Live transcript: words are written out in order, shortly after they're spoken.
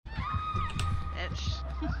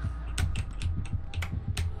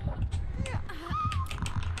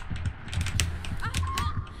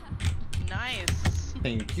Nice.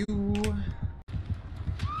 Thank you.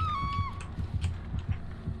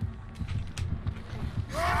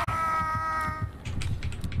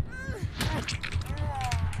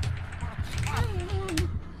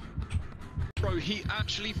 Bro, he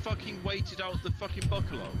actually fucking waited out the fucking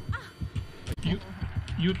buffalo.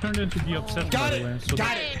 You turned into the obsessed. Got by it. the way, so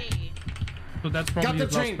Got it. So that's probably Got the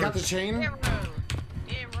his chain. last Got the purse. chain.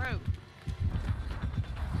 Arrow.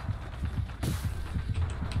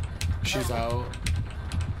 She's out.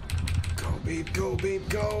 Go, babe. Go, babe.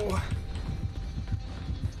 Go.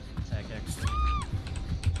 Attack X.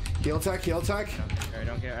 Heal attack. Heal attack. I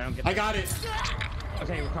don't care. I don't get. I got it.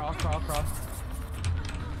 Okay, crawl.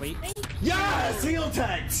 Wait. Yes, heal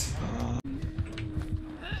attack.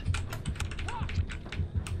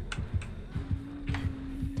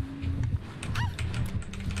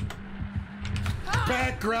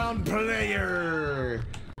 Background player.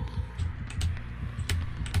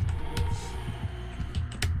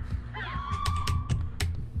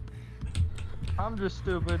 I'm just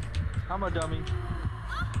stupid. I'm a dummy.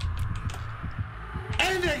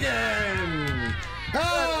 And again.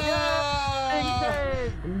 Oh,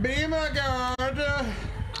 be my god.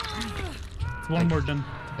 One more done.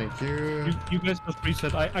 Thank you. You guys just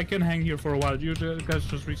reset. I can hang here for a while. You guys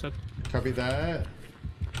just reset. Copy that.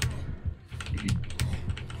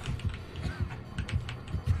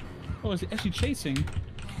 Oh, is he actually chasing?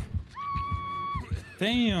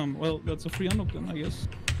 Damn. Well, that's a free unlock then, I guess.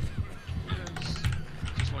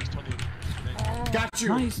 Just like tunneling. Got you.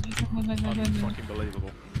 Nice. Fucking believable.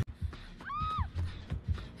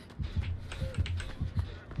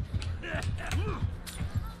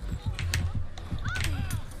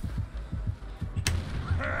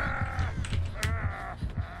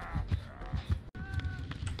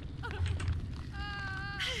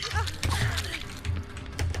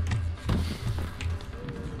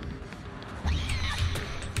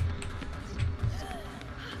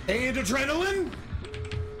 And adrenaline.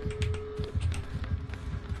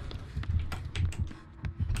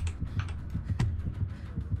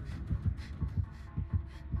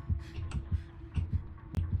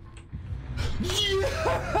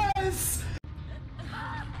 Yes!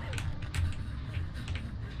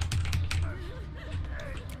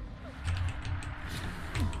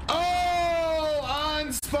 Oh,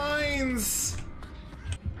 on spines.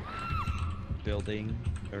 Building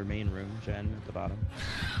or main room, Jen at the bottom.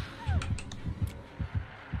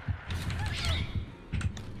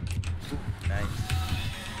 Nice.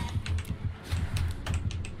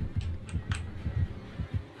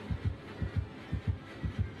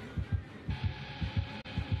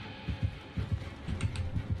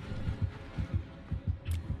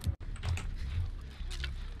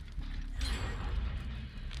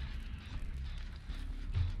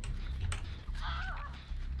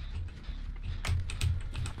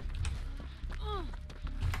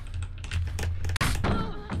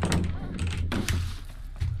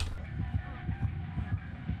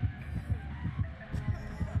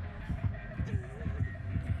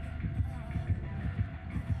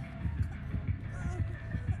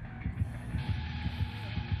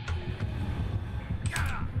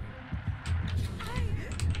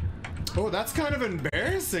 Oh, that's kind of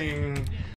embarrassing.